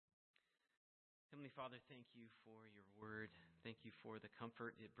Heavenly Father, thank you for your word. Thank you for the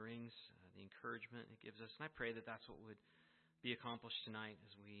comfort it brings, the encouragement it gives us. And I pray that that's what would be accomplished tonight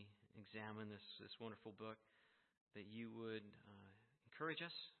as we examine this wonderful book, that you would encourage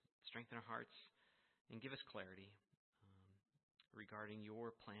us, strengthen our hearts, and give us clarity regarding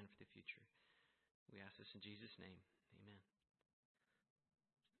your plan for the future. We ask this in Jesus' name. Amen.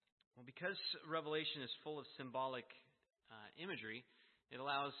 Well, because Revelation is full of symbolic imagery, it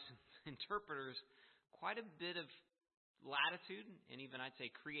allows interpreters quite a bit of latitude and even, I'd say,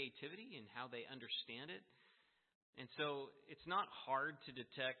 creativity in how they understand it. And so it's not hard to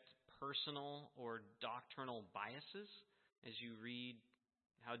detect personal or doctrinal biases as you read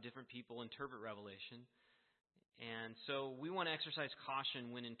how different people interpret Revelation. And so we want to exercise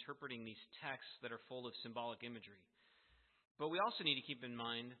caution when interpreting these texts that are full of symbolic imagery. But we also need to keep in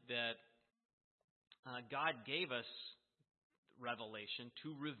mind that God gave us Revelation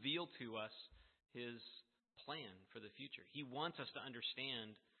to reveal to us His plan for the future. He wants us to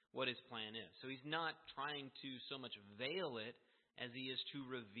understand what His plan is. So He's not trying to so much veil it as He is to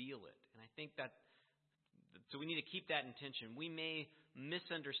reveal it. And I think that, so we need to keep that in tension. We may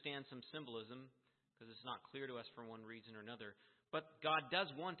misunderstand some symbolism because it's not clear to us for one reason or another, but God does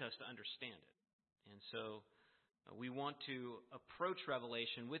want us to understand it. And so we want to approach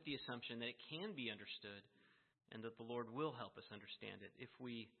Revelation with the assumption that it can be understood and that the Lord will help us understand it if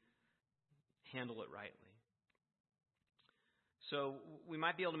we handle it rightly. So we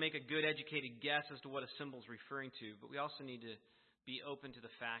might be able to make a good educated guess as to what a symbol is referring to, but we also need to be open to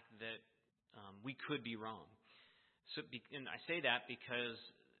the fact that we could be wrong. And I say that because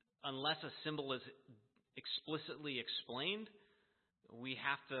unless a symbol is explicitly explained, we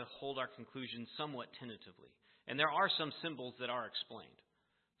have to hold our conclusion somewhat tentatively. And there are some symbols that are explained.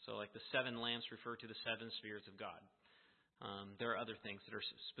 So like the 7 lamps refer to the 7 spheres of God. There are other things that are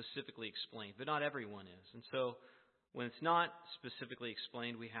specifically explained, but not everyone is. And so when it's not specifically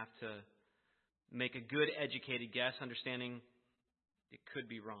explained, we have to make a good educated guess, understanding it could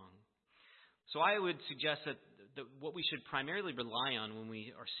be wrong. So I would suggest that what we should primarily rely on when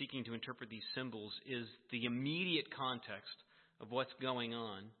we are seeking to interpret these symbols is the immediate context of what's going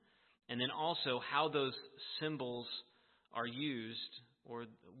on, and then also how those symbols are used, or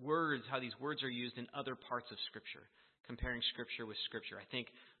words, how these words are used in other parts of Scripture, comparing Scripture with Scripture. I think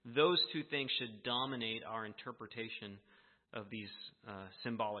those two things should dominate our interpretation of these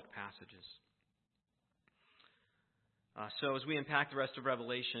symbolic passages. So as we unpack the rest of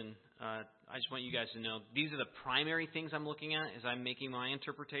Revelation, I just want you guys to know these are the primary things I'm looking at as I'm making my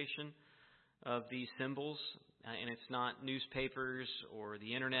interpretation of these symbols. And it's not newspapers or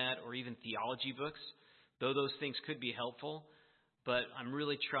the internet or even theology books, though those things could be helpful. But I'm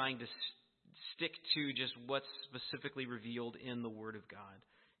really trying to stick to just what's specifically revealed in the Word of God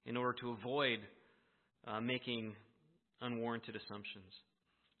in order to avoid making unwarranted assumptions.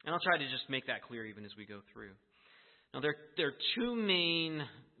 And I'll try to just make that clear even as we go through. Now, there are two main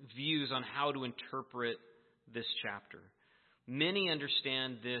views on how to interpret this chapter. Many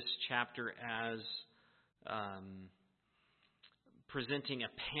understand this chapter as presenting a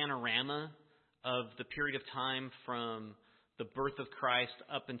panorama of the period of time from the birth of Christ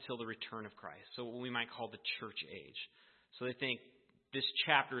up until the return of Christ. So what we might call the church age. So they think this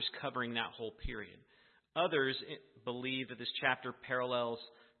chapter is covering that whole period. Others believe that this chapter parallels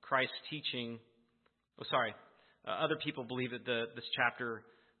Christ's teaching. Other people believe that this chapter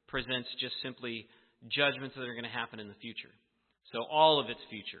presents just simply judgments that are going to happen in the future. So all of it's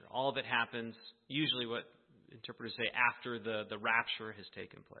future. All of it happens, usually what interpreters say, after the rapture has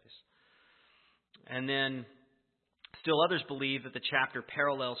taken place. And then still others believe that the chapter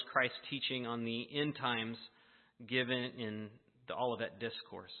parallels Christ's teaching on the end times given in the Olivet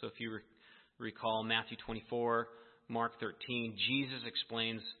Discourse. So if you recall Matthew 24, Mark 13, Jesus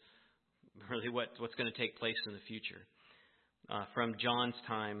explains really what's going to take place in the future. From John's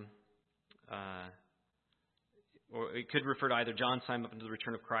time, or it could refer to either John's time up until the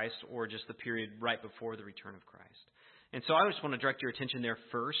return of Christ or just the period right before the return of Christ. And so I just want to direct your attention there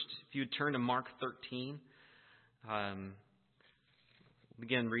first. If you would turn to Mark 13,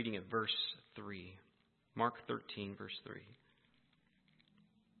 begin reading at verse 3. Mark 13, verse 3.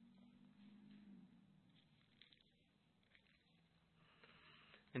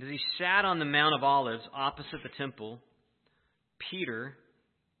 And as he sat on the Mount of Olives opposite the temple, Peter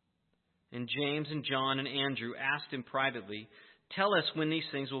and James and John and Andrew asked him privately, "Tell us when these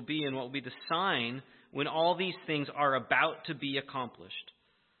things will be and what will be the sign when all these things are about to be accomplished."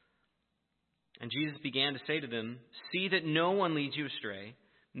 And Jesus began to say to them, "See that no one leads you astray.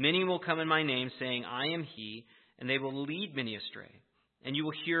 Many will come in my name, saying, 'I am he,' and they will lead many astray. And you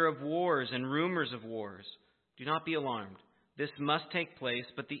will hear of wars and rumors of wars. Do not be alarmed. This must take place,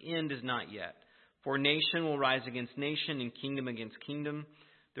 but the end is not yet. For nation will rise against nation and kingdom against kingdom.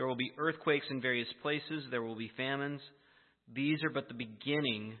 There will be earthquakes in various places. There will be famines. These are but the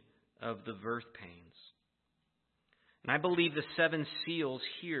beginning of the birth pains. And I believe the 7 seals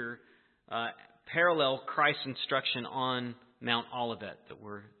here parallel Christ's instruction on Mount Olivet that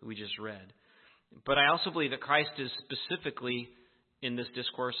we just read. But I also believe that Christ is specifically in this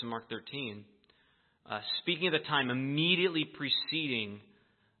discourse in Mark 13, speaking of the time immediately preceding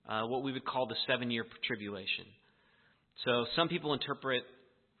what we would call the 7-year tribulation. So some people interpret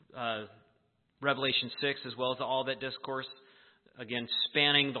Revelation 6 as well as the Olivet Discourse, again,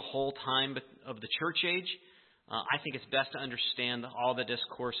 spanning the whole time of the church age. I think it's best to understand the Olivet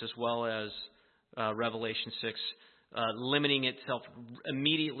Discourse as well as Revelation 6, limiting itself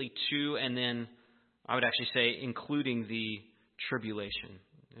immediately to, and then I would actually say including the tribulation.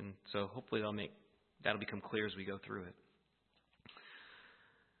 And so hopefully that'll become clear as we go through it.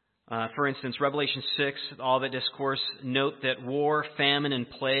 For instance, Revelation 6, all that discourse, note that war, famine, and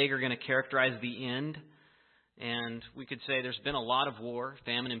plague are going to characterize the end. And we could say there's been a lot of war,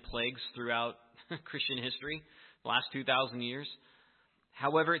 famine, and plagues throughout Christian history, the last 2,000 years.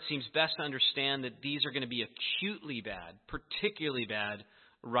 However, it seems best to understand that these are going to be acutely bad, particularly bad,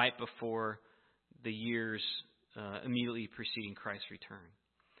 right before the years immediately preceding Christ's return.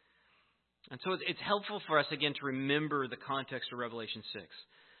 And so it's helpful for us, again, to remember the context of Revelation 6.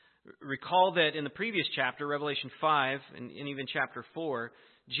 Recall that in the previous chapter, Revelation 5, and even chapter 4,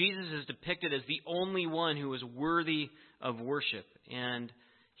 Jesus is depicted as the only one who is worthy of worship. And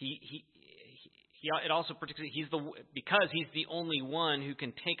it also particularly because he's the only one who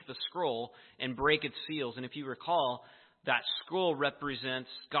can take the scroll and break its seals. And if you recall, that scroll represents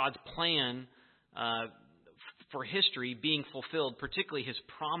God's plan for history being fulfilled, particularly His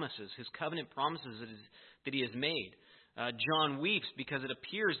promises, His covenant promises that He has made. John weeps because it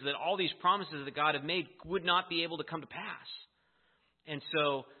appears that all these promises that God had made would not be able to come to pass. And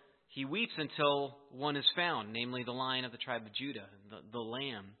so he weeps until one is found, namely the Lion of the tribe of Judah, the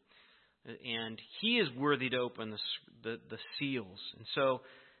Lamb. And he is worthy to open the seals. And so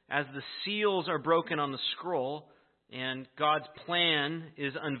as the seals are broken on the scroll and God's plan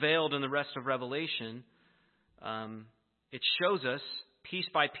is unveiled in the rest of Revelation, it shows us piece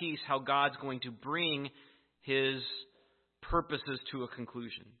by piece how God's going to bring His purposes to a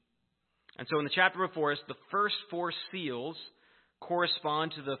conclusion. And so in the chapter before us, the first 4 seals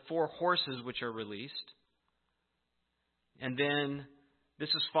correspond to the 4 horses which are released. And then this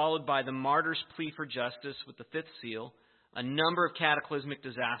is followed by the martyr's plea for justice with the 5th seal, a number of cataclysmic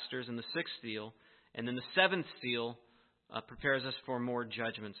disasters in the 6th seal, and then the 7th seal prepares us for more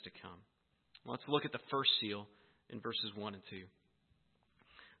judgments to come. Let's look at the first seal in verses 1 and 2.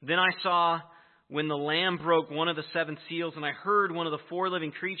 Then I saw when the Lamb broke one of the 7 seals, and I heard one of the 4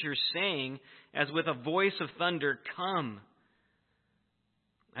 living creatures saying, as with a voice of thunder, "Come."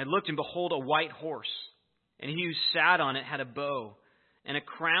 I looked, and behold, a white horse, and he who sat on it had a bow, and a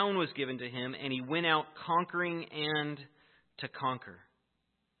crown was given to him, and he went out conquering and to conquer.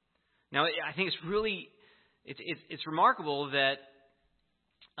 Now, I think it's remarkable that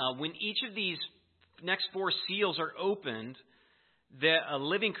when each of these next 4 seals are opened, that a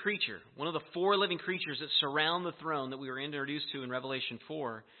living creature, one of the 4 living creatures that surround the throne that we were introduced to in Revelation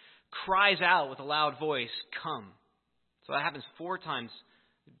 4, cries out with a loud voice, "Come." So that happens 4 times.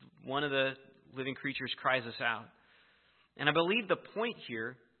 One of the living creatures cries us out. And I believe the point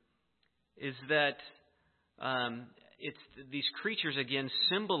here is that these creatures, again,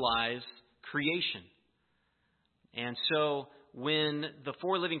 symbolize creation. And so when the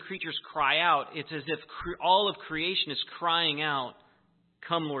 4 living creatures cry out, it's as if all of creation is crying out,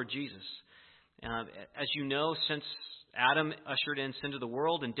 "Come, Lord Jesus." As you know, since Adam ushered in sin to the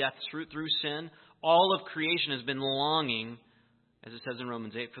world and death through sin, all of creation has been longing, as it says in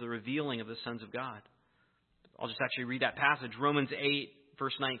Romans 8, for the revealing of the sons of God. I'll just actually read that passage. Romans 8,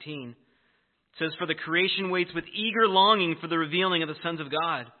 verse 19. It says, "For the creation waits with eager longing for the revealing of the sons of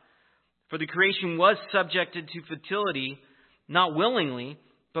God. For the creation was subjected to futility, not willingly,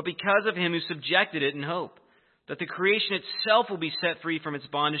 but because of Him who subjected it in hope, that the creation itself will be set free from its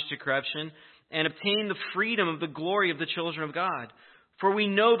bondage to corruption and obtain the freedom of the glory of the children of God. For we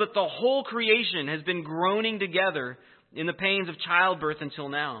know that the whole creation has been groaning together in the pains of childbirth until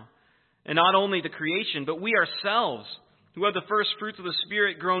now. And not only the creation, but we ourselves, who have the first fruits of the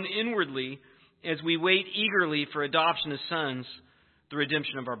Spirit, groan inwardly as we wait eagerly for adoption as sons, the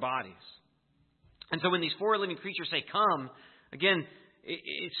redemption of our bodies." And so when these 4 living creatures say, "Come," again,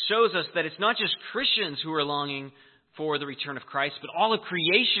 it shows us that it's not just Christians who are longing for the return of Christ, but all of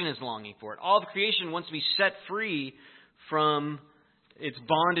creation is longing for it. All of creation wants to be set free from its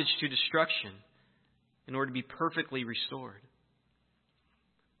bondage to destruction in order to be perfectly restored.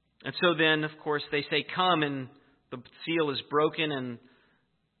 And so then, of course, they say, "Come," and the seal is broken, and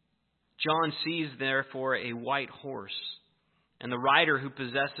John sees, therefore, a white horse, and the rider who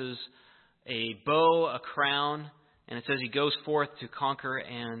possesses a bow, a crown, and it says he goes forth to conquering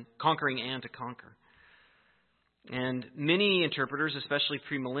and to conquer. And many interpreters, especially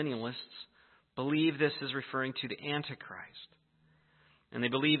premillennialists, believe this is referring to the Antichrist. And they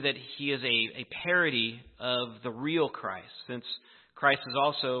believe that he is a parody of the real Christ, since Christ is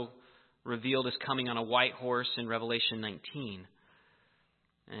also revealed as coming on a white horse in Revelation 19.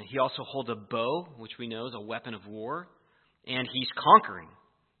 And he also holds a bow, which we know is a weapon of war, and he's conquering.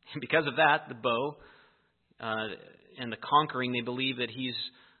 And because of that, the bow and the conquering, they believe that he's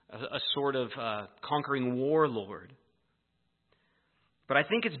a sort of conquering warlord. But I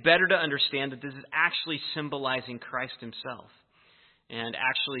think it's better to understand that this is actually symbolizing Christ himself, and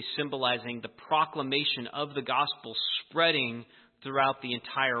actually symbolizing the proclamation of the gospel spreading throughout the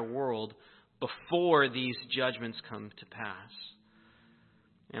entire world before these judgments come to pass.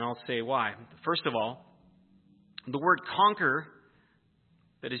 And I'll say why. First of all, the word conquer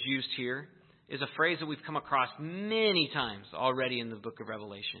that is used here is a phrase that we've come across many times already in the book of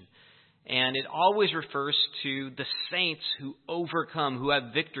Revelation. And it always refers to the saints who overcome, who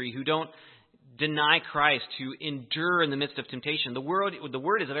have victory, who don't deny Christ, who endure in the midst of temptation. The word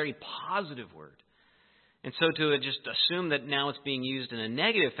is a very positive word. And so to just assume that now it's being used in a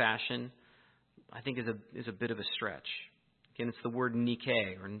negative fashion, I think is a bit of a stretch. Again, it's the word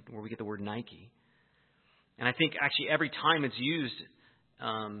Nike, or where we get the word Nike. And I think actually every time it's used,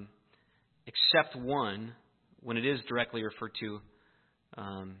 except one, when it is directly referred to,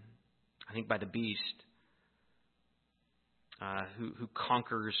 I think by the beast, who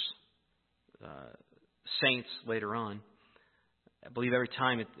conquers saints later on. I believe every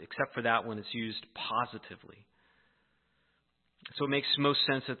time, except for that one, it's used positively. So it makes most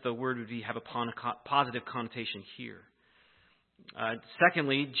sense that the word would have a positive connotation here.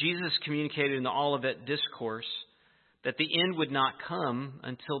 Secondly, Jesus communicated in the Olivet Discourse that the end would not come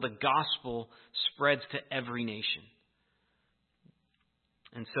until the gospel spreads to every nation.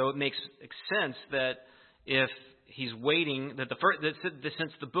 And so it makes sense that if he's waiting,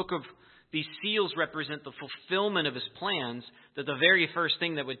 since the book of these seals represent the fulfillment of his plans, that the very first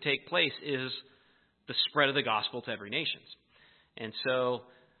thing that would take place is the spread of the gospel to every nation. And so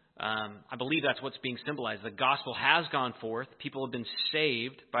I believe that's what's being symbolized. The gospel has gone forth. People have been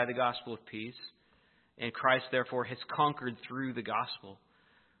saved by the gospel of peace. And Christ, therefore, has conquered through the gospel.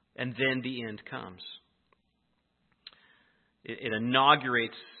 And then the end comes. It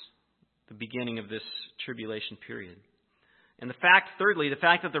inaugurates the beginning of this tribulation period. And thirdly, the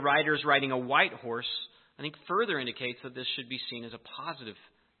fact that the rider is riding a white horse, I think further indicates that this should be seen as a positive,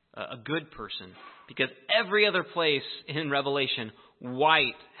 a good person. Because every other place in Revelation,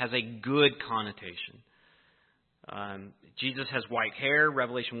 white has a good connotation. Jesus has white hair,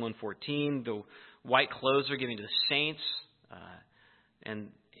 Revelation 1:14. The white clothes are given to the saints.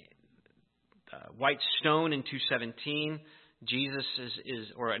 And white stone in 2:17. Jesus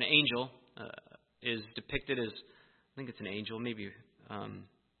or an angel, is depicted as, I think it's an angel, maybe.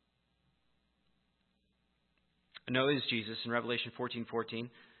 No, it is Jesus in Revelation 14:14,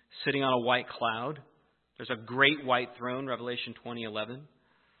 sitting on a white cloud. There's a great white throne, Revelation 20:11.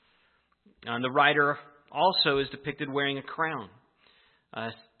 And the rider also is depicted wearing a crown.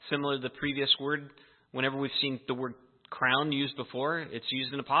 Similar to the previous word, whenever we've seen the word crown used before, it's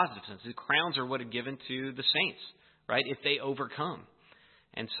used in a positive sense. The crowns are what are given to the saints, right, if they overcome.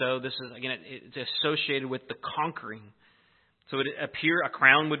 And so this is, again, it's associated with the conquering. So a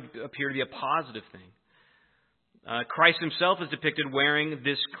crown would appear to be a positive thing. Christ himself is depicted wearing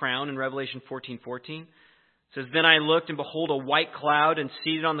this crown in Revelation 14:14. It says, "Then I looked, and behold, a white cloud, and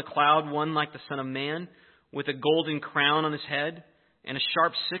seated on the cloud one like the Son of Man, with a golden crown on his head, and a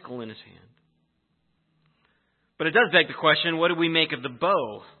sharp sickle in his hand." But it does beg the question, what do we make of the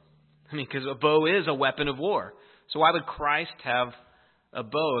bow? I mean, because a bow is a weapon of war. So why would Christ have a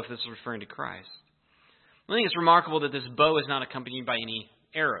bow if this is referring to Christ? I think it's remarkable that this bow is not accompanied by any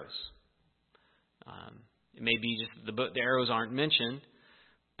arrows. It may be just the arrows aren't mentioned,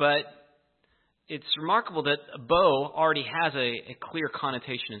 but it's remarkable that a bow already has a clear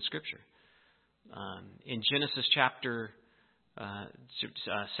connotation in Scripture. In Genesis chapter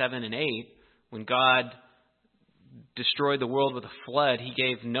 7 and 8, when God destroyed the world with a flood, he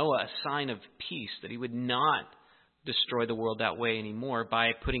gave Noah a sign of peace, that he would not destroy the world that way anymore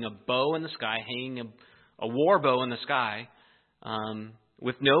by putting a bow in the sky, hanging a war bow in the sky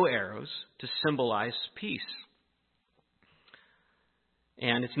with no arrows to symbolize peace.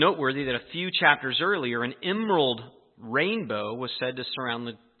 And it's noteworthy that a few chapters earlier, an emerald rainbow was said to surround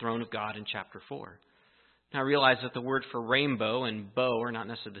the throne of God in chapter 4. Now, I realize that the word for rainbow and bow are not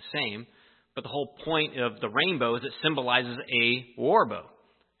necessarily the same, but the whole point of the rainbow is it symbolizes a war bow.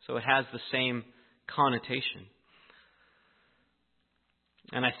 So it has the same connotation.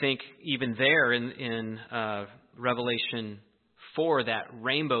 And I think even there in Revelation 4, that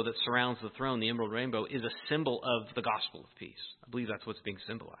rainbow that surrounds the throne, the emerald rainbow, is a symbol of the gospel of peace. I believe that's what's being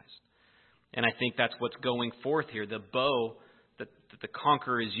symbolized. And I think that's what's going forth here. The bow that the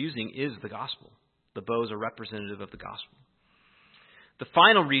conqueror is using is the gospel. The bow is a representative of the gospel. The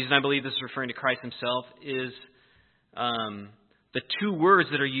final reason I believe this is referring to Christ himself is the two words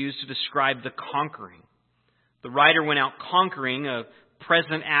that are used to describe the conquering. The writer went out conquering, a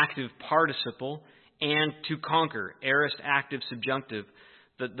present active participle, and to conquer, aorist active subjunctive.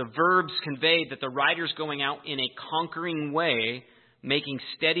 The verbs conveyed that the writer's going out in a conquering way, making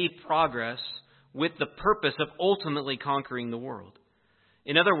steady progress with the purpose of ultimately conquering the world.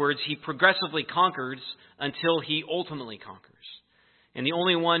 In other words, he progressively conquers until he ultimately conquers. And the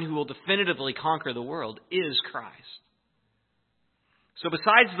only one who will definitively conquer the world is Christ. So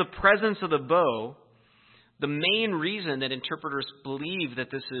besides the presence of the bow, the main reason that interpreters believe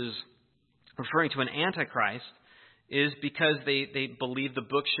that this is referring to an antichrist is because they believe the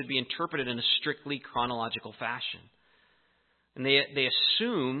book should be interpreted in a strictly chronological fashion. And they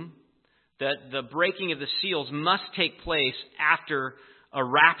assume that the breaking of the seals must take place after a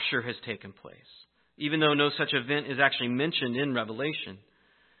rapture has taken place, even though no such event is actually mentioned in Revelation.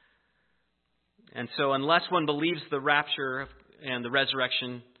 And so unless one believes the rapture and the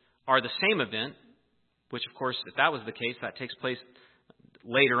resurrection are the same event, which of course, if that was the case, that takes place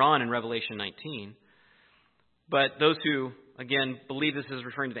later on in Revelation 19. But those who, again, believe this is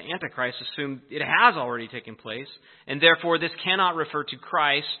referring to the Antichrist assume it has already taken place, and therefore this cannot refer to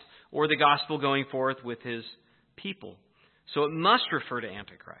Christ or the gospel going forth with his people. So it must refer to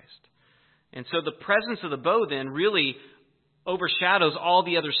Antichrist. And so the presence of the bow then really overshadows all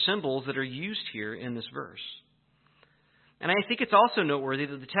the other symbols that are used here in this verse. And I think it's also noteworthy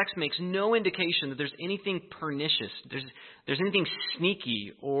that the text makes no indication that there's anything pernicious, there's anything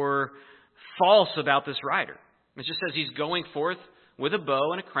sneaky or false about this rider. It just says he's going forth with a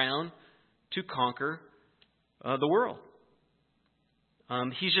bow and a crown to conquer the world.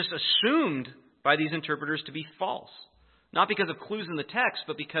 He's just assumed by these interpreters to be false. Not because of clues in the text,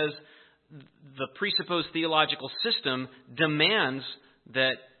 but because the presupposed theological system demands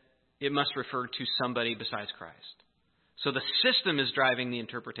that it must refer to somebody besides Christ. So the system is driving the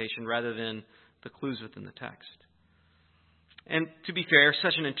interpretation rather than the clues within the text. And to be fair,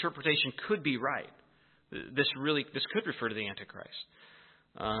 such an interpretation could be right. This could refer to the Antichrist.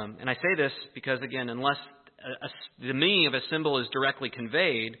 And I say this because, again, unless the meaning of a symbol is directly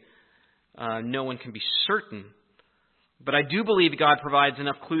conveyed, no one can be certain. But I do believe God provides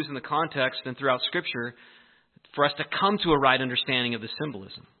enough clues in the context and throughout Scripture for us to come to a right understanding of the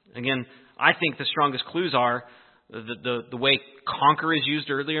symbolism. Again, I think the strongest clues are the way conquer is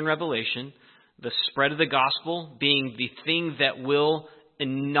used earlier in Revelation, the spread of the gospel being the thing that will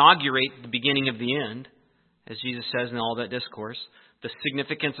inaugurate the beginning of the end, as Jesus says in all that discourse, the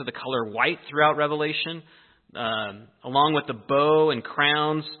significance of the color white throughout Revelation, along with the bow and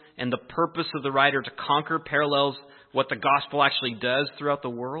crowns, and the purpose of the writer to conquer parallels what the gospel actually does throughout the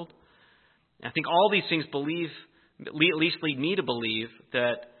world. And I think all these things at least lead me to believe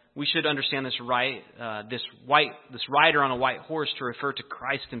that we should understand this rider on a white horse to refer to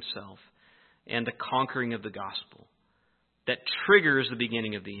Christ himself and the conquering of the gospel that triggers the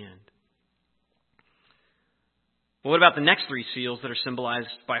beginning of the end. Well, what about the next three seals that are symbolized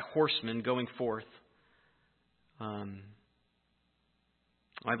by horsemen going forth?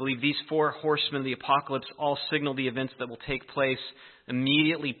 I believe these four horsemen of the apocalypse all signal the events that will take place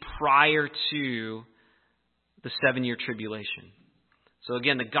immediately prior to the 7-year tribulation. So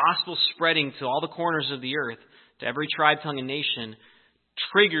again, the gospel spreading to all the corners of the earth, to every tribe, tongue, and nation,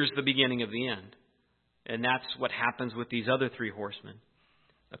 triggers the beginning of the end. And that's what happens with these other three horsemen.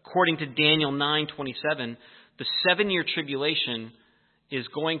 According to Daniel 9:27, the 7-year tribulation is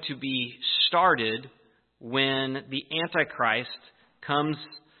going to be started when the Antichrist comes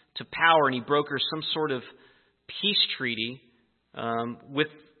to power and he brokers some sort of peace treaty with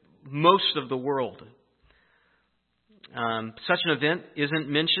most of the world. Such an event isn't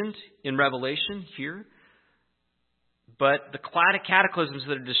mentioned in Revelation here, but the cataclysms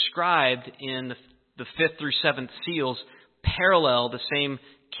that are described in the 5th through 7th seals parallel the same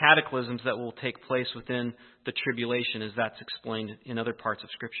cataclysms that will take place within the tribulation, as that's explained in other parts of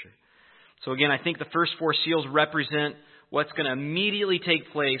Scripture. So again, I think the first 4 seals represent what's going to immediately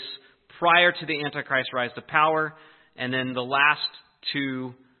take place prior to the Antichrist rise to power, and then the last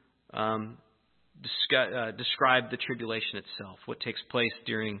 2 describe the tribulation itself, what takes place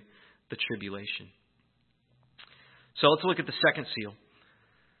during the tribulation. So let's look at the second seal.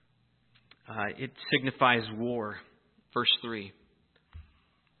 It signifies war. Verse 3.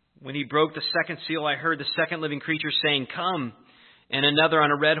 When he broke the second seal, I heard the second living creature saying, "Come." And another on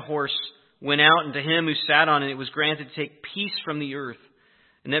a red horse went out, and to him who sat on it was granted to take peace from the earth,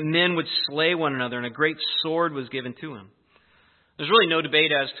 and that men would slay one another, and a great sword was given to him. There's really no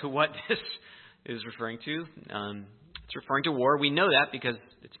debate as to what this is referring to. It's referring to war. We know that because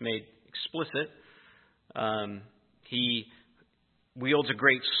it's made explicit. He wields a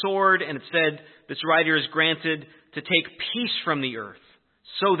great sword, and it said this writer is granted to take peace from the earth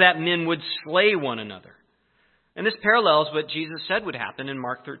so that men would slay one another. And this parallels what Jesus said would happen in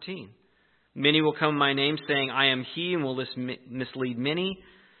Mark 13. Many will come in my name saying, "I am he," and will mislead many.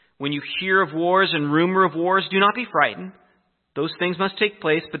 When you hear of wars and rumor of wars, do not be frightened. Those things must take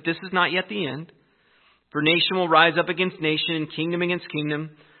place, but this is not yet the end. For nation will rise up against nation and kingdom against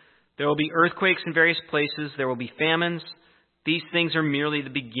kingdom. There will be earthquakes in various places. There will be famines. These things are merely the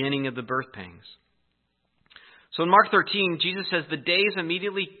beginning of the birth pangs. So in Mark 13, Jesus says the days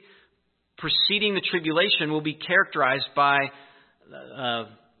immediately preceding the tribulation will be characterized by,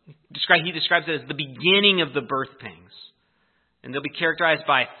 he describes it as the beginning of the birth pangs. And they'll be characterized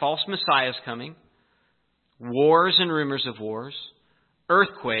by false messiahs coming, wars and rumors of wars,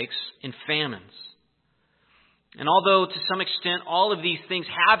 earthquakes, and famines. And although to some extent all of these things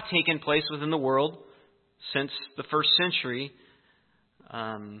have taken place within the world since the first century,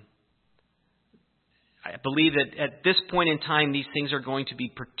 I believe that at this point in time these things are going to be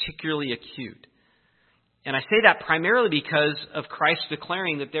particularly acute. And I say that primarily because of Christ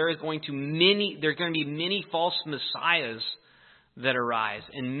declaring that there are going to be many false messiahs that arise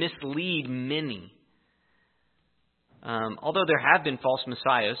and mislead many. Although there have been false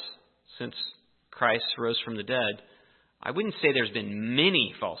messiahs since Christ rose from the dead, I wouldn't say there's been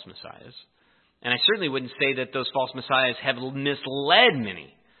many false messiahs. And I certainly wouldn't say that those false messiahs have misled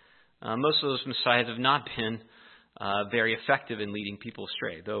many. Most of those messiahs have not been very effective in leading people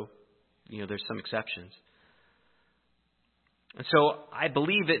astray, though there's some exceptions. And so I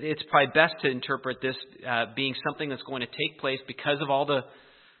believe that it's probably best to interpret this being something that's going to take place because of all the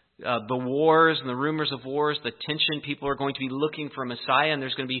wars and the rumors of wars, the tension. People are going to be looking for a Messiah, and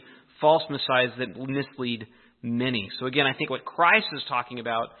there's going to be false messiahs that mislead many. So again, I think what Christ is talking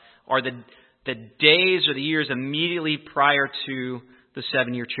about are the days or the years immediately prior to the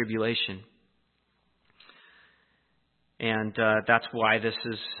 7-year tribulation. And that's why this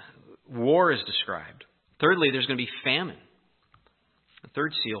war is described. Thirdly, there's going to be famine. The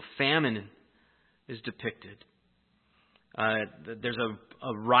third seal, famine, is depicted. There's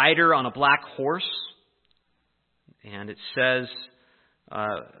a rider on a black horse, and it says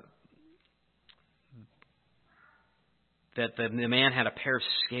that the man had a pair of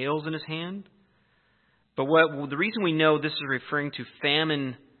scales in his hand. But the reason we know this is referring to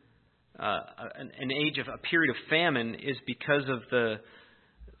famine, a period of famine, is because of the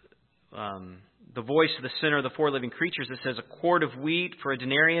voice of the center of the 4 living creatures that says, "A quart of wheat for a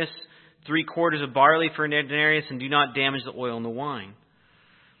denarius, 3 quarters of barley for a denarius, and do not damage the oil and the wine."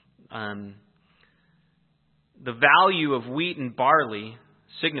 The value of wheat and barley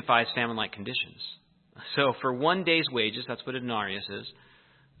signifies famine-like conditions. So for 1 day's wages, that's what a denarius is.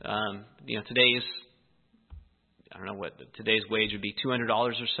 I don't know what today's wage would be,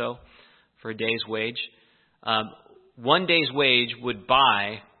 $200 or so for a day's wage. 1 day's wage would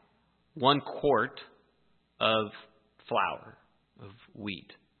buy 1 quart of flour, of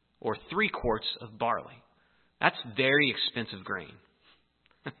wheat, or 3 quarts of barley. That's very expensive grain.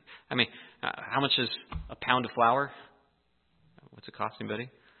 I mean, how much is a pound of flour? What's it costing, buddy?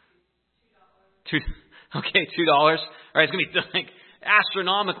 $2. Okay, $2. All right, it's going to be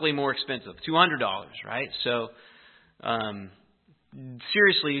astronomically more expensive, $200, right? So,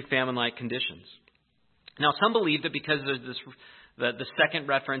 seriously famine-like conditions. Now, some believe that because there's the second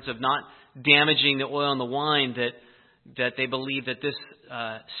reference of not damaging the oil and the wine, that they believe that this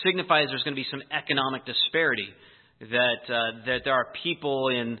signifies there's going to be some economic disparity, that there are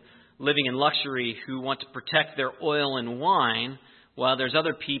people living in luxury who want to protect their oil and wine, while there's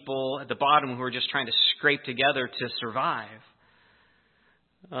other people at the bottom who are just trying to scrape together to survive.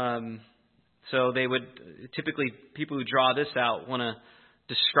 So they would typically, people who draw this out want to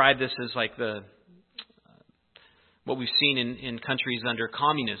describe this as like what we've seen in countries under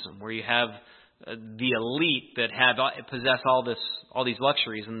communism, where you have the elite that possess all these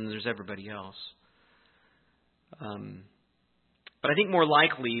luxuries, and then there's everybody else. But I think more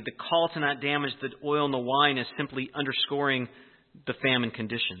likely the call to not damage the oil and the wine is simply underscoring the famine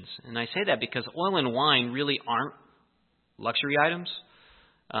conditions. And I say that because oil and wine really aren't luxury items.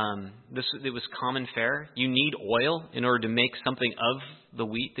 It was common fare. You need oil in order to make something of the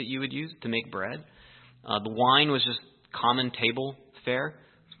wheat that you would use to make bread. The wine was just common table fare.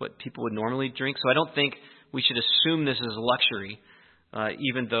 It's what people would normally drink. So I don't think we should assume this is luxury,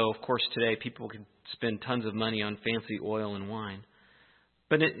 even though, of course, today people can spend tons of money on fancy oil and wine.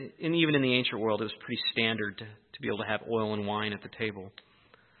 But even in the ancient world, it was pretty standard to be able to have oil and wine at the table.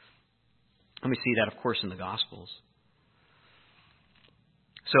 And we see that, of course, in the Gospels.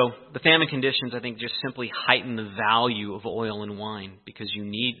 So the famine conditions, I think, just simply heighten the value of oil and wine, because you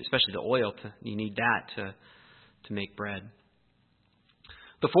need, especially the oil, you need that to make bread.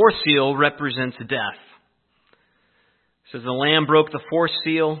 The fourth seal represents death. It says the Lamb broke the fourth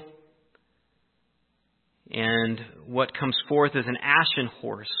seal, and what comes forth is an ashen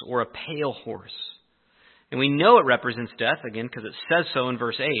horse or a pale horse. And we know it represents death, again, because it says so in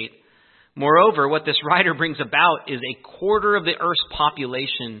verse 8. Moreover, what this writer brings about is a quarter of the earth's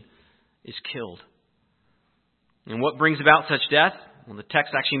population is killed. And what brings about such death? Well, the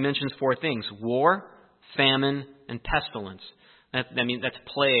text actually mentions four things: war, famine, and pestilence. That's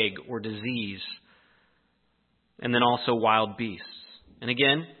plague or disease. And then also wild beasts. And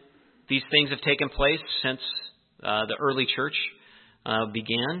again, these things have taken place since the early church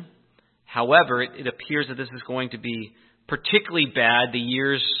began. However, it appears that this is going to be particularly bad the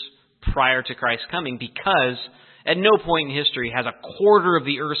years prior to Christ's coming, because at no point in history has a quarter of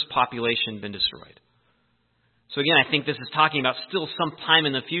the earth's population been destroyed. So again, I think this is talking about still some time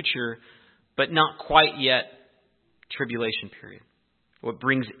in the future, but not quite yet tribulation period. What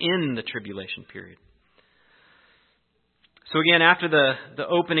brings in the tribulation period. So again, after the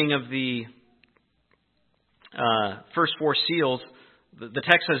opening of the first four seals, the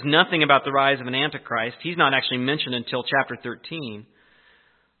text says nothing about the rise of an Antichrist. He's not actually mentioned until chapter 13.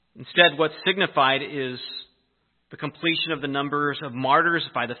 Instead, what's signified is the completion of the numbers of martyrs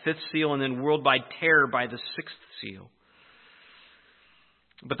by the fifth seal, and then worldwide terror by the sixth seal.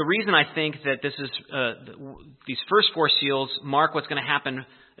 But the reason I think that this is these first four seals mark what's going to happen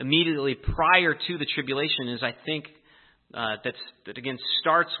immediately prior to the tribulation is, I think, that again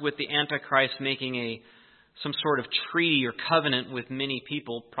starts with the Antichrist making some sort of treaty or covenant with many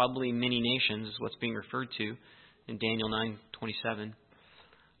people, probably many nations, is what's being referred to in Daniel 9:27.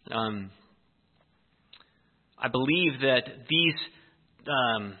 I believe that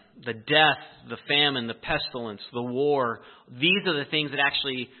the death, the famine, the pestilence, the war, these are the things that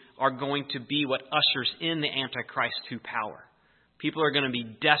actually are going to be what ushers in the Antichrist to power. People are going to be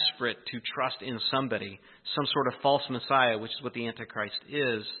desperate to trust in somebody, some sort of false Messiah, which is what the Antichrist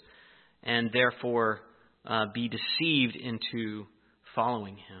is, and therefore be deceived into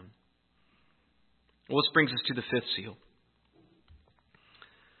following him. Well, this brings us to the fifth seal.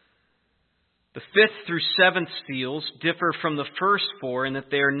 The fifth through seventh seals differ from the first four in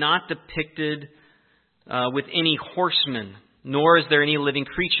that they are not depicted with any horsemen, nor is there any living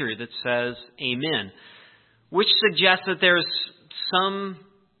creature that says Amen, which suggests that there's some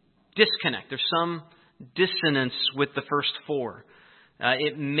disconnect, there's some dissonance with the first four.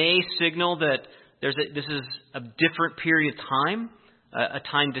 It may signal that this is a different period of time, a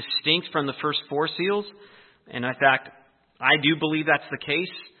time distinct from the first four seals. And in fact, I do believe that's the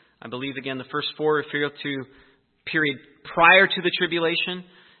case. I believe, again, the first four refer to period prior to the tribulation,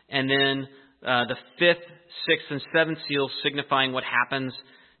 and then the fifth, sixth, and seventh seals signifying what happens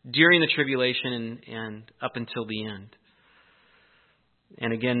during the tribulation and up until the end.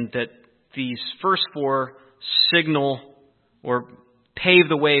 And again, that these first four signal or pave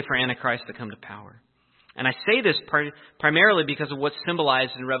the way for Antichrist to come to power. And I say this primarily because of what's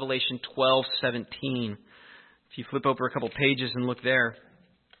symbolized in Revelation 12:17. If you flip over a couple pages and look there,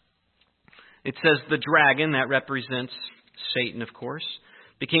 it says the dragon, that represents Satan, of course,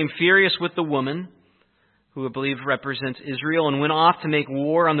 became furious with the woman, who I believe represents Israel, and went off to make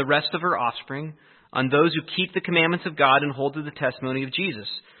war on the rest of her offspring, on those who keep the commandments of God and hold to the testimony of Jesus.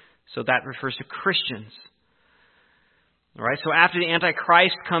 So that refers to Christians. All right, so after the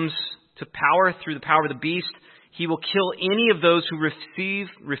Antichrist comes to power through the power of the beast, he will kill any of those who refuse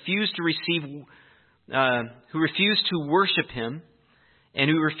to worship him, and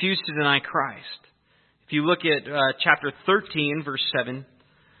who refuse to deny Christ. If you look at chapter 13, verse 7,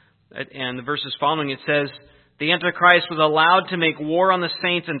 and the verses following, it says, the Antichrist was allowed to make war on the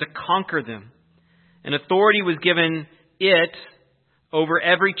saints and to conquer them. And authority was given it over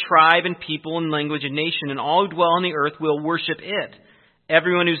every tribe and people and language and nation, and all who dwell on the earth will worship it.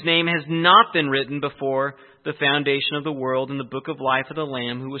 Everyone whose name has not been written before the foundation of the world in the book of life of the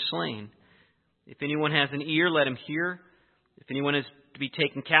Lamb who was slain. If anyone has an ear, let him hear. If anyone is to be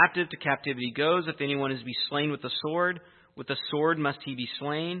taken captive, to captivity goes. If anyone is to be slain with the sword must he be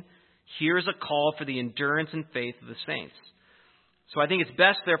slain. Here is a call for the endurance and faith of the saints. So I think it's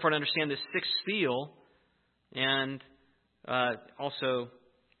best, therefore, to understand this sixth seal, and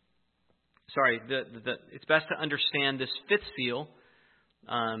it's best to understand this fifth seal,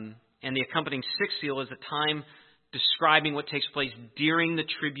 and the accompanying sixth seal is a time describing what takes place during the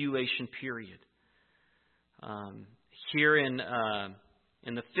tribulation period. Here in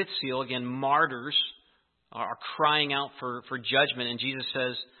the fifth seal, again, martyrs are crying out for judgment, and Jesus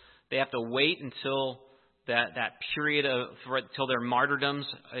says they have to wait until that period till their martyrdoms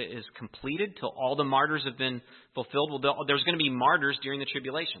is completed, till all the martyrs have been fulfilled. Well, there's going to be martyrs during the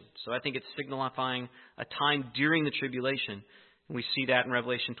tribulation, so I think it's signifying a time during the tribulation. And we see that in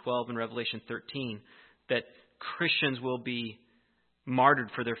Revelation 12 and Revelation 13, that Christians will be martyred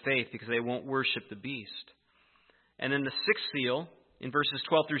for their faith because they won't worship the beast. And then the sixth seal, in verses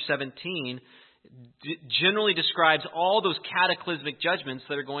 12 through 17, generally describes all those cataclysmic judgments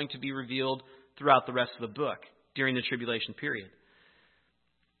that are going to be revealed throughout the rest of the book during the tribulation period.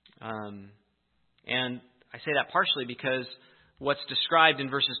 And I say that partially because what's described in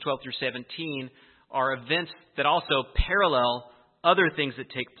verses 12 through 17 are events that also parallel other things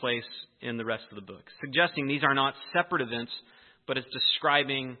that take place in the rest of the book, suggesting these are not separate events, but it's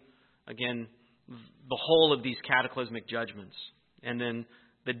describing, again, the whole of these cataclysmic judgments. And then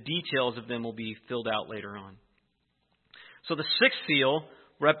the details of them will be filled out later on. So the sixth seal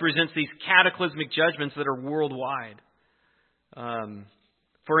represents these cataclysmic judgments that are worldwide.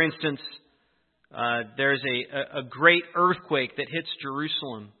 For instance, there's a great earthquake that hits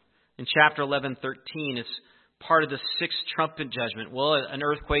Jerusalem in chapter 11:13. It's part of the sixth trumpet judgment. Well, an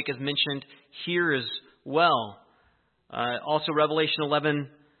earthquake is mentioned here as well. Also, Revelation 11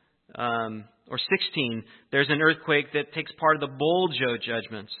 or 16, there's an earthquake that takes part of the bowl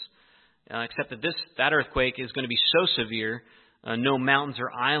judgments. Except that that earthquake is going to be so severe, no mountains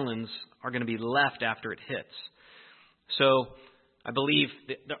or islands are going to be left after it hits. So I believe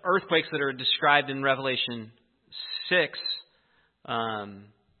the earthquakes that are described in Revelation 6,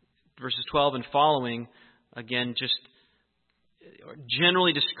 verses 12 and following, again, just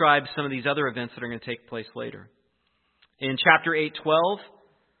generally describe some of these other events that are going to take place later. In chapter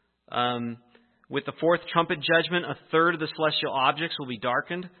 8:12, with the fourth trumpet judgment, a third of the celestial objects will be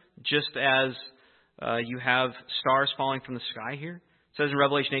darkened, just as you have stars falling from the sky here. It says in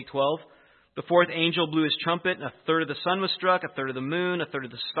Revelation 8:12, the fourth angel blew his trumpet, and a third of the sun was struck, a third of the moon, a third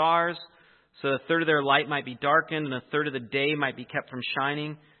of the stars, so a third of their light might be darkened, and a third of the day might be kept from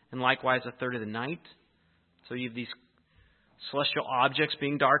shining, and likewise a third of the night. So you have these celestial objects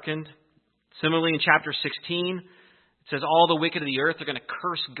being darkened. Similarly, in chapter 16, it says all the wicked of the earth are going to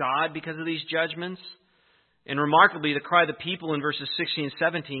curse God because of these judgments. And remarkably, the cry of the people in verses 16 and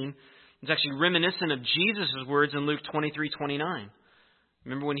 17 is actually reminiscent of Jesus' words in Luke 23:29.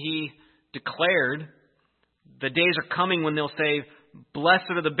 Remember when he declared, the days are coming when they'll say, blessed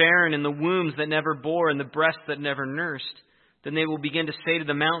are the barren and the wombs that never bore and the breasts that never nursed. Then they will begin to say to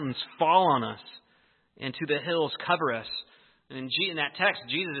the mountains, fall on us, and to the hills, cover us. And in that text,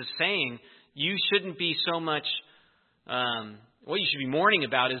 Jesus is saying, you shouldn't be so much, what you should be mourning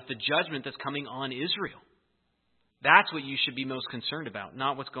about is the judgment that's coming on Israel. That's what you should be most concerned about,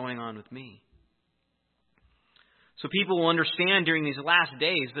 not what's going on with me. So people will understand during these last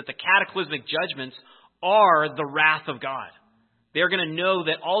days that the cataclysmic judgments are the wrath of God. They're going to know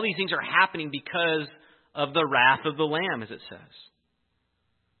that all these things are happening because of the wrath of the Lamb, as it says.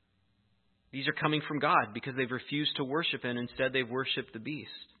 These are coming from God because they've refused to worship Him. Instead, they've worshipped the beast.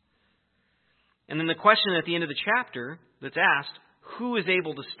 And then the question at the end of the chapter that's asked, who is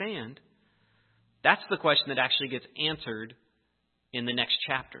able to stand? That's the question that actually gets answered in the next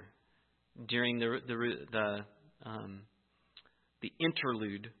chapter during the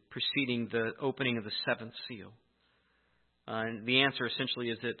interlude preceding the opening of the seventh seal. And the answer essentially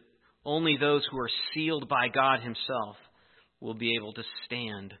is that only those who are sealed by God Himself will be able to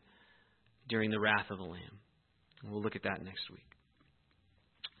stand during the wrath of the Lamb. And we'll look at that next week.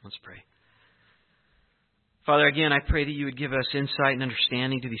 Let's pray. Father, again, I pray that you would give us insight and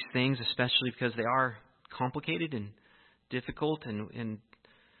understanding to these things, especially because they are complicated and difficult, and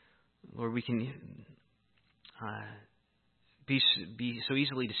Lord, we can be so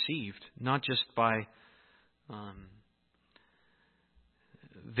easily deceived, not just by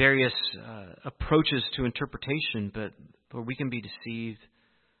various approaches to interpretation, but Lord, we can be deceived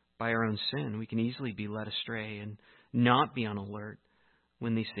by our own sin. We can easily be led astray and not be on alert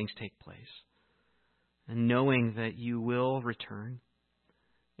when these things take place. And knowing that you will return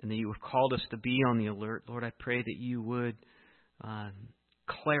and that you have called us to be on the alert, Lord, I pray that you would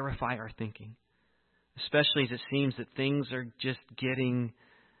clarify our thinking, especially as it seems that things are just getting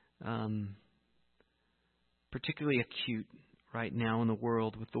particularly acute right now in the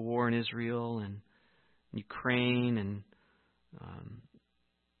world with the war in Israel and Ukraine and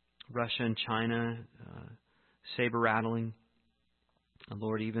Russia and China saber-rattling.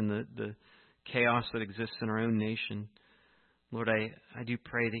 Lord, even the chaos that exists in our own nation. Lord, I do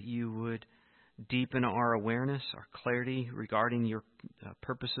pray that you would deepen our awareness, our clarity regarding your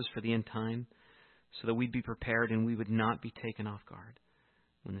purposes for the end time, so that we'd be prepared and we would not be taken off guard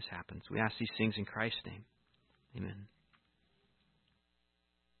when this happens. We ask these things in Christ's name. Amen.